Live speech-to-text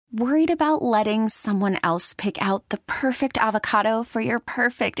Worried about letting someone else pick out the perfect avocado for your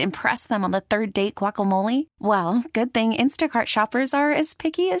perfect impress them on the third date guacamole? Well, good thing Instacart shoppers are as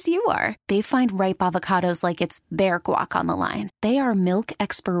picky as you are. They find ripe avocados like it's their guac on the line. They are milk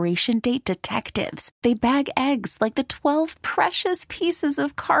expiration date detectives. They bag eggs like the 12 precious pieces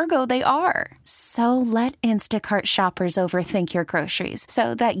of cargo they are. So let Instacart shoppers overthink your groceries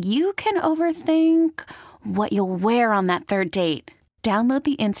so that you can overthink what you'll wear on that third date. Download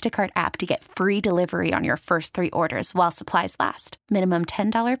the Instacart app to get free delivery on your first 3 orders while supplies last. Minimum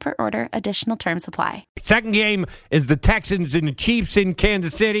 $10 per order. Additional terms apply. Second game is the Texans and the Chiefs in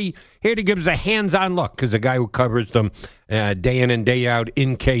Kansas City. Here to give us a hands-on look, because the guy who covers them day in and day out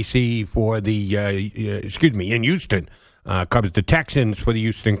in KC for the, in Houston, covers the Texans for the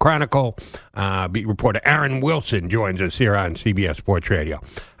Houston Chronicle. Beat reporter Aaron Wilson joins us here on CBS Sports Radio.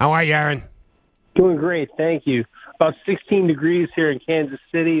 How are you, Aaron? Doing great, thank you. About 16 degrees here in Kansas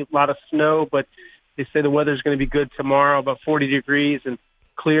City, a lot of snow, but they say the weather's going to be good tomorrow, about 40 degrees and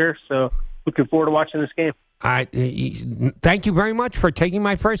clear, so looking forward to watching this game. Thank you very much for taking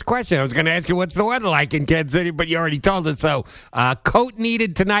my first question. I was going to ask you what's the weather like in Kansas City, but you already told us so. Coat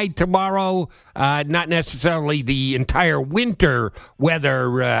needed tonight, tomorrow, not necessarily the entire winter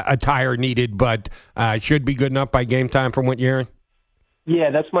weather attire needed, but should be good enough by game time from what you're hearing? Yeah,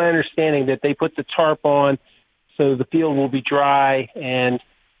 that's my understanding, that they put the tarp on, so the field will be dry and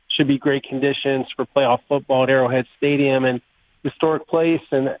should be great conditions for playoff football at Arrowhead Stadium, and historic place.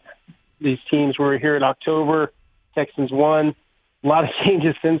 And these teams were here in October. Texans won. A lot of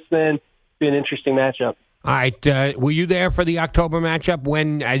changes since then. Be an interesting matchup. All right. Were you there for the October matchup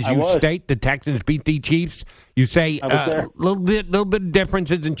when, as you state, the Texans beat the Chiefs? You say a little bit of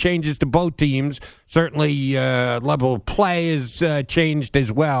differences and changes to both teams. Certainly, level of play has changed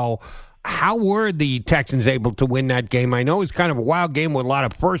as well. How were the Texans able to win that game? I know it's kind of a wild game with a lot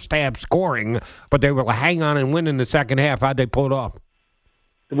of first-half scoring, but they were able to hang on and win in the second half. How'd they pull it off?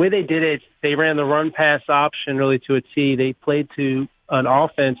 The way they did it, they ran the run-pass option really to a T. They played to an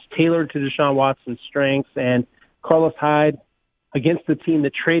offense tailored to Deshaun Watson's strengths, and Carlos Hyde, against the team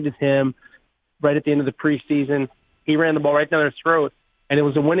that traded him right at the end of the preseason, he ran the ball right down their throat, and it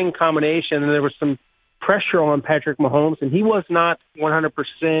was a winning combination, and there was some pressure on Patrick Mahomes, and he was not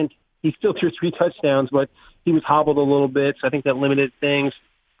 100%. He still threw 3 touchdowns, but he was hobbled a little bit, so I think that limited things.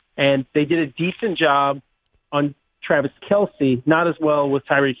 And they did a decent job on Travis Kelce, not as well with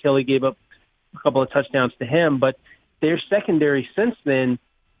Tyreek Hill. He gave up a couple of touchdowns to him, but their secondary since then,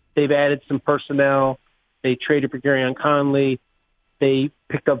 they've added some personnel. They traded for Garyon Conley. They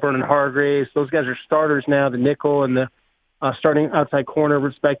picked up Vernon Hargraves. Those guys are starters now, the nickel and the starting outside corner,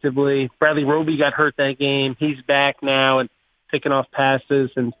 respectively. Bradley Roby got hurt that game. He's back now and picking off passes,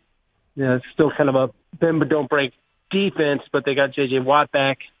 and it's still kind of a bend but don't break defense, but they got J.J. Watt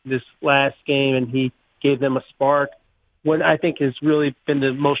back this last game, and he gave them a spark. What I think has really been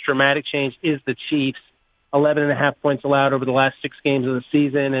the most dramatic change is the Chiefs. 11.5 points allowed over the last 6 games of the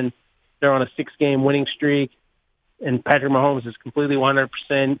season, and they're on a 6-game winning streak. And Patrick Mahomes is completely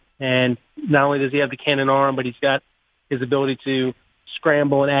 100%. And not only does he have the cannon arm, but he's got his ability to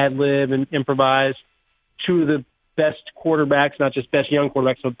scramble and ad-lib and improvise. 2 of the best quarterbacks, not just best young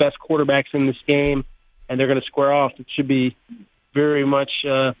quarterbacks, but best quarterbacks in this game, and they're going to square off. It should be very much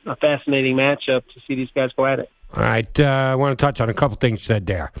a fascinating matchup to see these guys go at it. All right, I want to touch on a couple things said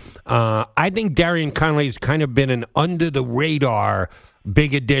there. I think Garyon Conley has kind of been an under-the-radar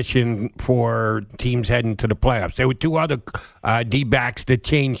big addition for teams heading to the playoffs. There were 2 other D-backs that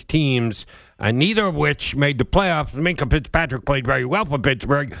changed teams, neither of which made the playoffs. Minkah Fitzpatrick played very well for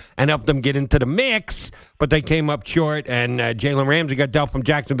Pittsburgh and helped them get into the mix, but they came up short, and Jalen Ramsey got dealt from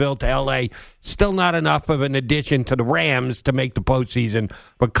Jacksonville to L.A. Still not enough of an addition to the Rams to make the postseason,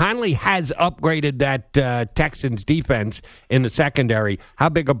 but Conley has upgraded that Texans defense in the secondary. How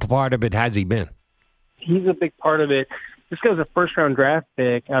big a part of it has he been? He's a big part of it. This guy's a first-round draft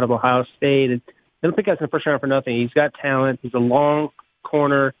pick out of Ohio State. And they don't pick guys in the first round for nothing. He's got talent. He's a long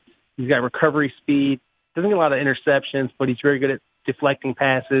corner. He's got recovery speed. Doesn't get a lot of interceptions, but he's very good at deflecting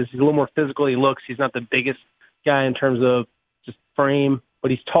passes. He's a little more physical. He looks. He's not the biggest guy in terms of just frame,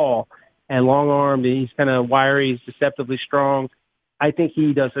 but he's tall and long-armed. He's kind of wiry. He's deceptively strong. I think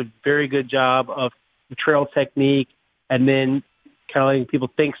he does a very good job of the trail technique and then kind of letting people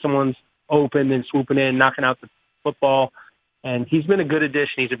think someone's open and swooping in, knocking out the football. And he's been a good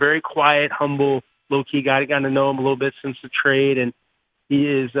addition. He's a very quiet, humble, low-key guy. I got to know him a little bit since the trade, and he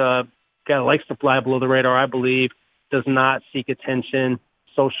is a guy that likes to fly below the radar, I believe, does not seek attention,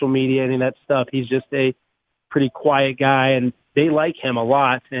 social media, any of that stuff. He's just a pretty quiet guy, and they like him a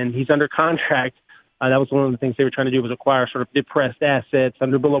lot, and he's under contract That was one of the things they were trying to do, was acquire sort of depressed assets.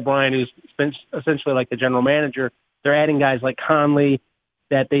 Under Bill O'Brien, who's been essentially like the general manager, they're adding guys like Conley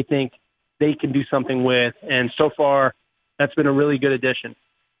that they think they can do something with. And so far, that's been a really good addition.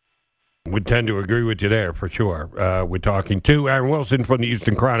 Would tend to agree with you there for sure. We're talking to Aaron Wilson from the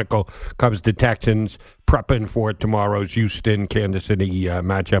Houston Chronicle. Covers the Texans, prepping for tomorrow's Houston-Kansas City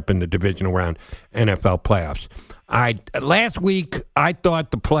matchup in the divisional round NFL playoffs. Last week, I thought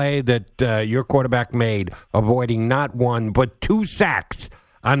the play that your quarterback made, avoiding not one but 2 sacks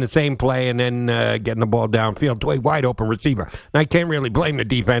on the same play and then getting the ball downfield to a wide-open receiver. And I can't really blame the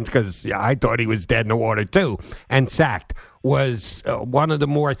defense because I thought he was dead in the water too, and sacked, was one of the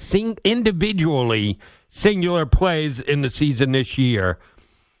more individually singular plays in the season this year.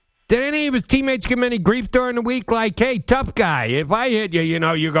 Did any of his teammates give him any grief during the week? Like, hey, tough guy, if I hit you,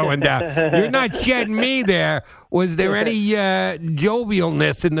 you're going down. You're not shedding me there. Was there any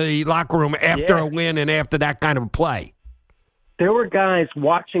jovialness in the locker room after a win and after that kind of play? There were guys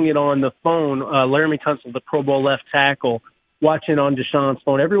watching it on the phone. Laramie Tunsil, the Pro Bowl left tackle, watching on Deshaun's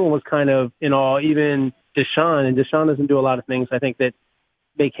phone. Everyone was kind of in awe, even Deshaun. And Deshaun doesn't do a lot of things, I think, that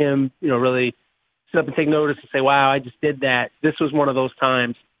make him, really sit up and take notice and say, wow, I just did that. This was one of those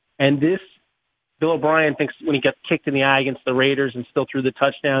times. And this, Bill O'Brien thinks when he got kicked in the eye against the Raiders and still threw the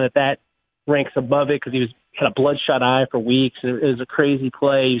touchdown, that ranks above it because he had a bloodshot eye for weeks. And it was a crazy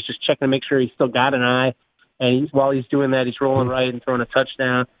play. He was just checking to make sure he still got an eye. And while he's doing that, he's rolling right and throwing a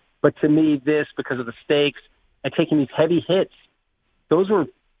touchdown. But to me, this, because of the stakes and taking these heavy hits, those were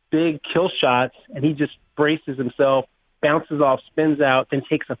big kill shots, and he just braces himself, bounces off, spins out, then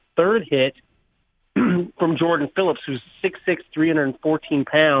takes a third hit from Jordan Phillips, who's 6'6", 314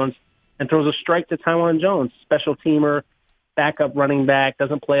 pounds, and throws a strike to Taiwan Jones, special teamer, backup running back,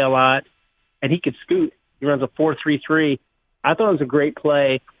 doesn't play a lot, and he could scoot. He runs a 4.33. I thought it was a great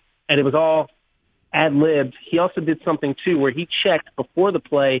play, and it was all ad-libbed. He also did something, too, where he checked before the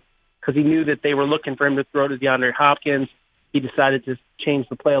play because he knew that they were looking for him to throw to DeAndre Hopkins. He decided to change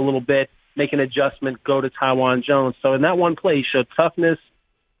the play a little bit, make an adjustment, go to Taiwan Jones. So in that one play, he showed toughness,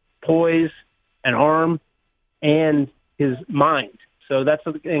 poise, an arm, and his mind. So that's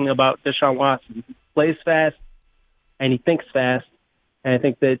the thing about Deshaun Watson. He plays fast, and he thinks fast. And I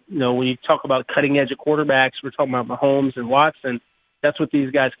think that, when you talk about cutting edge of quarterbacks, we're talking about Mahomes and Watson. That's what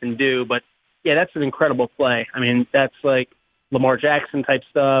these guys can do. But yeah, that's an incredible play. I mean, that's like Lamar Jackson type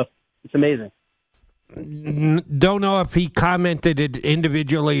stuff. It's amazing. Don't know if he commented it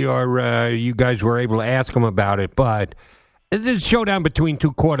individually or you guys were able to ask him about it, but this is a showdown between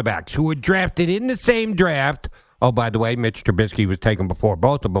 2 quarterbacks who were drafted in the same draft. Oh, by the way, Mitch Trubisky was taken before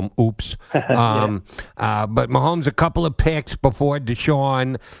both of them. Oops. But Mahomes a couple of picks before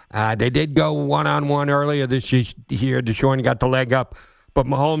Deshaun. They did go one-on-one earlier this year. Deshaun got the leg up. But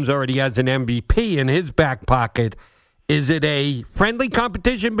Mahomes already has an MVP in his back pocket. Is it a friendly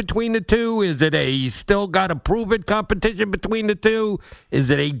competition between the two? Is it a still got to prove it competition between the two? Is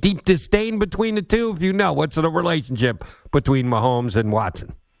it a deep disdain between the two? If you know, what's the relationship between Mahomes and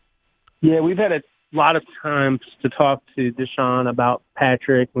Watson? Yeah, we've had a lot of times to talk to Deshaun about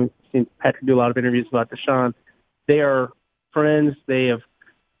Patrick. We've seen Patrick do a lot of interviews about Deshaun. They are friends. They have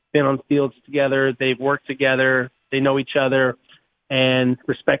been on fields together. They've worked together. They know each other and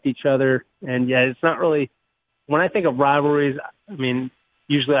respect each other. And, yeah, it's not really – when I think of rivalries, I mean,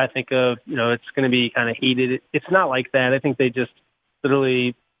 usually I think of, it's going to be kind of heated. It's not like that. I think they just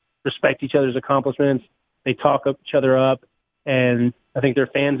literally respect each other's accomplishments. They talk each other up, and I think they're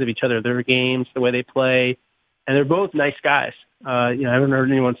fans of each other, their games, the way they play. And they're both nice guys. I haven't heard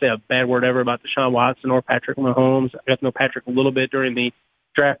anyone say a bad word ever about Deshaun Watson or Patrick Mahomes. I got to know Patrick a little bit during the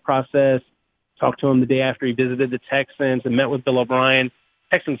draft process. Talked to him the day after he visited the Texans and met with Bill O'Brien.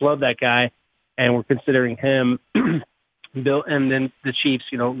 Texans love that guy, and we're considering him. Bill, and then the Chiefs,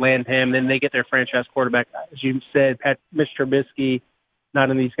 land him. Then they get their franchise quarterback. As you said, Mitch Trubisky,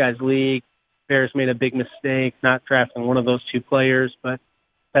 not in these guys' league. Bears made a big mistake not drafting one of those 2 players, but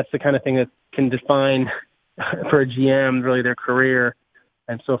that's the kind of thing that can define for a GM really their career.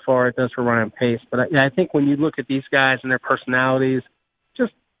 And so far it does for Ryan Pace. But I think when you look at these guys and their personalities,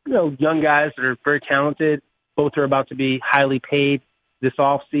 just young guys that are very talented. Both are about to be highly paid this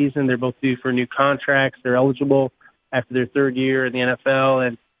offseason. They're both due for new contracts. They're eligible after their 3rd year in the NFL.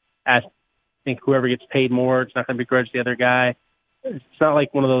 And I think whoever gets paid more, it's not going to begrudge the other guy. It's not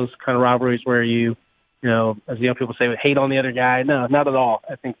like one of those kind of rivalries where you as the young people say, hate on the other guy. No, not at all.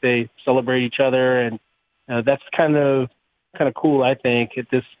 I think they celebrate each other, and that's kind of cool, I think, at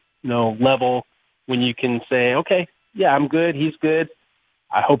this level when you can say, okay, yeah, I'm good, he's good.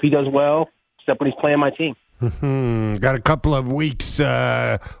 I hope he does well, except when he's playing my team. Got a couple of weeks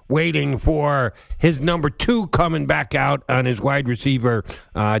waiting for his number 2 coming back out on his wide receiver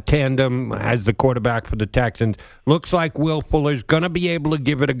tandem as the quarterback for the Texans. Looks like Will Fuller's going to be able to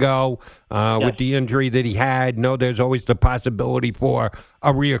give it a go with the injury that he had. No, there's always the possibility for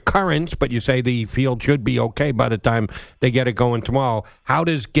a reoccurrence, but you say the field should be okay by the time they get it going tomorrow. How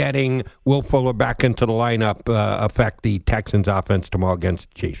does getting Will Fuller back into the lineup affect the Texans offense tomorrow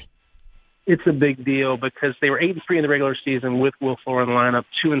against the Chiefs? It's a big deal because they were 8-3 in the regular season with Will Fuller in the lineup,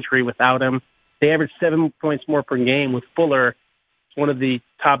 2-3 without him. They averaged 7 points more per game with Fuller. It's one of the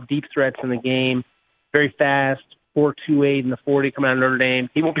top deep threats in the game. Very fast, 4.28 in the 40 coming out of Notre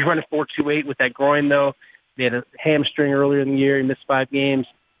Dame. He won't be running 4.28 with that groin, though. They had a hamstring earlier in the year. He missed 5 games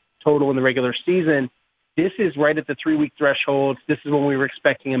total in the regular season. This is right at the 3-week threshold. This is when we were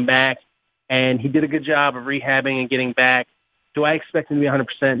expecting him back, and he did a good job of rehabbing and getting back. Do I expect him to be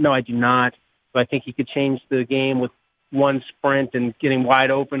 100%? No, I do not. But I think he could change the game with one sprint and getting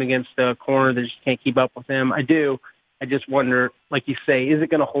wide open against a corner that just can't keep up with him. I do. I just wonder, like you say, is it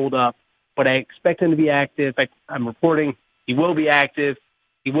going to hold up? But I expect him to be active. I'm reporting he will be active.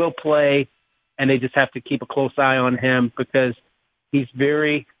 He will play, and they just have to keep a close eye on him because he's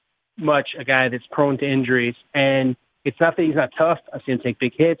very much a guy that's prone to injuries. And it's not that he's not tough. I've seen him take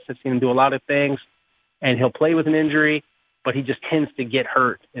big hits. I've seen him do a lot of things, and he'll play with an injury. But he just tends to get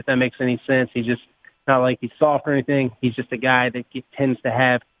hurt, if that makes any sense. He's just not like he's soft or anything. He's just a guy that tends to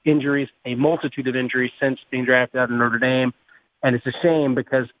have injuries, a multitude of injuries since being drafted out of Notre Dame. And it's a shame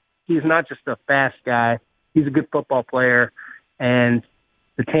because he's not just a fast guy. He's a good football player. And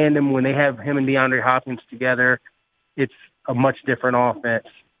the tandem, when they have him and DeAndre Hopkins together, it's a much different offense.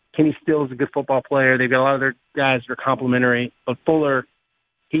 Kenny Stills is a good football player. They've got a lot of their guys that are complimentary. But Fuller,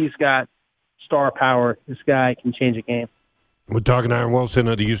 he's got star power. This guy can change a game. We're talking to Aaron Wilson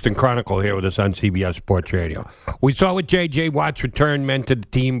of the Houston Chronicle here with us on CBS Sports Radio. We saw what J.J. Watt's return meant to the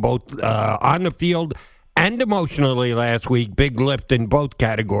team, both on the field and emotionally last week. Big lift in both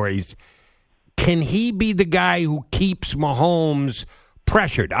categories. Can he be the guy who keeps Mahomes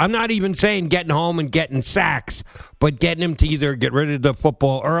pressured? I'm not even saying getting home and getting sacks, but getting him to either get rid of the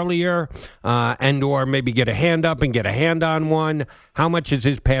football earlier and or maybe get a hand up and get a hand on one. How much does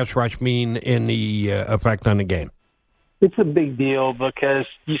his pass rush mean in the effect on the game? It's a big deal because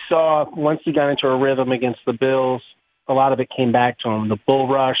you saw once he got into a rhythm against the Bills, a lot of it came back to him. The bull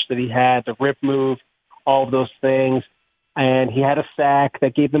rush that he had, the rip move, all of those things. And he had a sack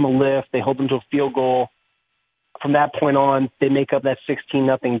that gave them a lift. They hold them to a field goal. From that point on, they make up that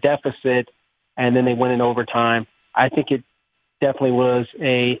 16-0 deficit, and then they win in overtime. I think it definitely was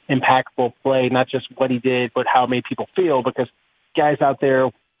a impactful play, not just what he did, but how it made people feel, because guys out there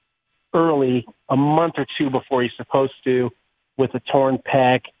early, a month or two before he's supposed to, with a torn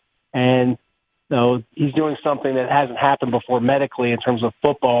pec, and he's doing something that hasn't happened before medically in terms of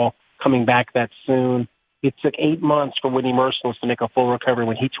football coming back that soon. It took 8 months for Whitney Merciless to make a full recovery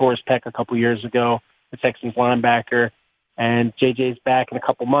when he tore his pec a couple years ago, the Texans linebacker, and JJ's back in a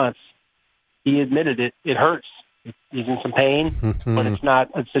couple months. He admitted it. It hurts. He's in some pain, but it's not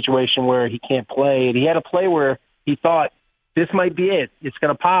a situation where he can't play. And he had a play where he thought, this might be it. It's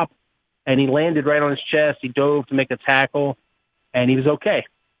going to pop. And he landed right on his chest. He dove to make a tackle, and he was okay.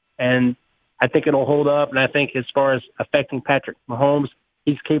 And I think it'll hold up. And I think as far as affecting Patrick Mahomes,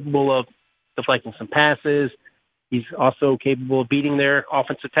 he's capable of deflecting some passes. He's also capable of beating their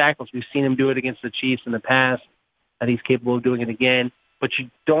offensive tackles. We've seen him do it against the Chiefs in the past, and he's capable of doing it again. But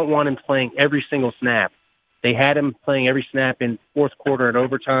you don't want him playing every single snap. They had him playing every snap in fourth quarter and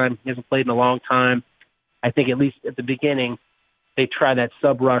overtime. He hasn't played in a long time. I think at least at the beginning, they try that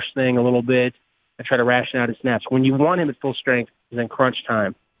sub-rush thing a little bit and try to ration out his snaps. When you want him at full strength is in crunch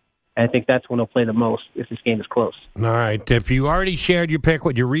time. And I think that's when he'll play the most if this game is close. All right. If you already shared your pick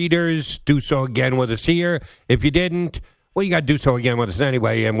with your readers, do so again with us here. If you didn't, well, you got to do so again with us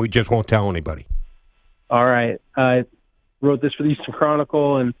anyway, and we just won't tell anybody. All right. I wrote this for the Houston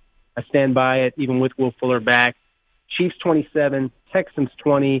Chronicle, and I stand by it, even with Will Fuller back. Chiefs 27, Texans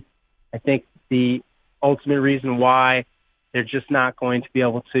 20. I think the ultimate reason why they're just not going to be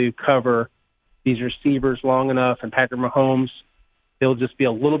able to cover these receivers long enough, and Patrick Mahomes, they'll just be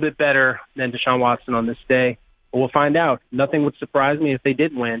a little bit better than Deshaun Watson on this day. But we'll find out. Nothing would surprise me if they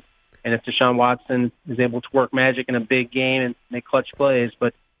did win, and if Deshaun Watson is able to work magic in a big game and make clutch plays.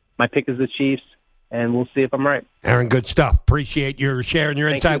 But my pick is the Chiefs, and we'll see if I'm right. Aaron, good stuff. Appreciate your sharing your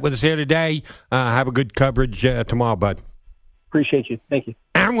insight with us here today. Have a good coverage tomorrow, bud. Appreciate you. Thank you.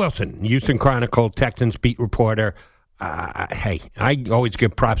 Aaron Wilson, Houston Chronicle Texans Beat reporter. Hey, I always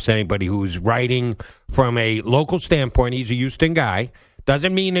give props to anybody who's writing from a local standpoint. He's a Houston guy.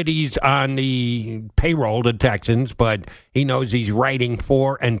 Doesn't mean that he's on the payroll, the Texans, but he knows he's writing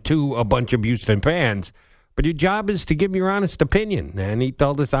for and to a bunch of Houston fans. But your job is to give your honest opinion. And he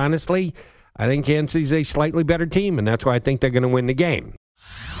told us honestly, I think Kansas City's a slightly better team, and that's why I think they're going to win the game.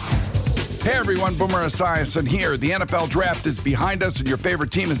 Hey everyone, Boomer Esiason here. The NFL Draft is behind us and your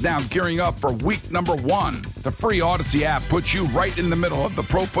favorite team is now gearing up for week number 1. The free Odyssey app puts you right in the middle of the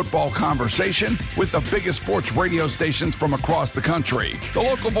pro football conversation with the biggest sports radio stations from across the country. The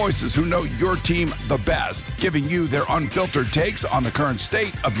local voices who know your team the best, giving you their unfiltered takes on the current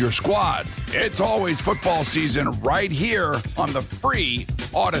state of your squad. It's always football season right here on the free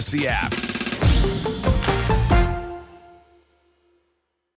Odyssey app.